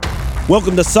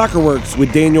Welcome to Soccer Works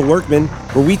with Daniel Workman,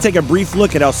 where we take a brief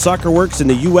look at how soccer works in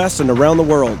the U.S. and around the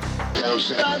world. 3, 2,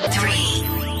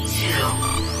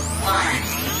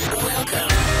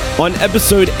 1. On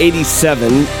episode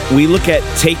 87, we look at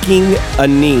taking a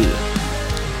knee.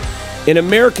 In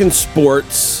American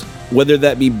sports, whether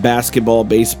that be basketball,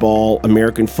 baseball,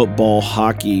 American football,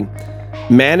 hockey,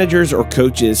 managers or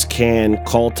coaches can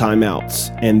call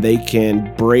timeouts and they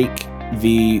can break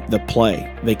the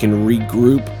play. They can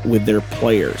regroup with their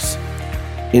players.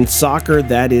 In soccer,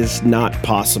 that is not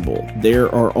possible.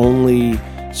 There are only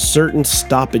certain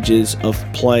stoppages of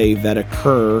play that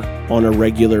occur on a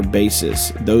regular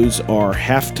basis. Those are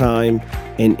halftime,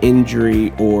 an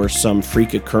injury, or some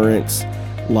freak occurrence,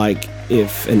 like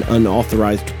if an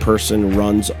unauthorized person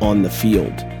runs on the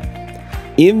field.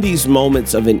 In these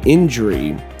moments of an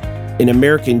injury, in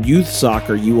American youth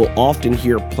soccer, you will often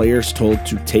hear players told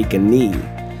to take a knee.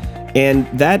 And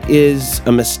that is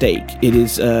a mistake. It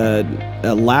is a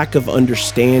lack of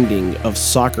understanding of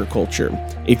soccer culture.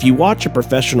 If you watch a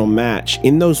professional match,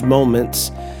 in those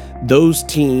moments, those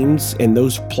teams and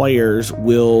those players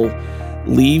will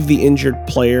leave the injured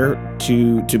player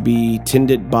to be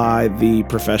tended by the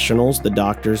professionals, the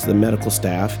doctors, the medical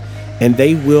staff, and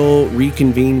they will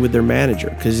reconvene with their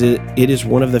manager because it is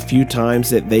one of the few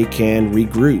times that they can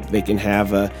regroup. They can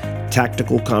have a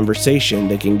tactical conversation.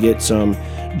 They can get some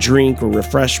drink or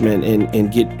refreshment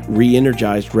and get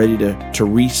re-energized, ready to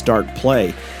restart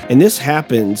play. And this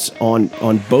happens on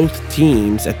both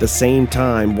teams at the same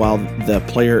time while the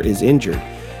player is injured.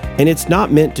 And it's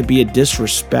not meant to be a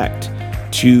disrespect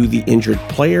to the injured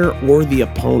player or the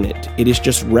opponent. It is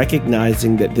just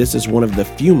recognizing that this is one of the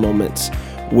few moments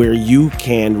where you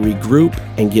can regroup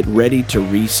and get ready to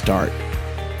restart.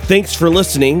 Thanks for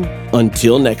listening.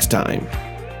 Until next time.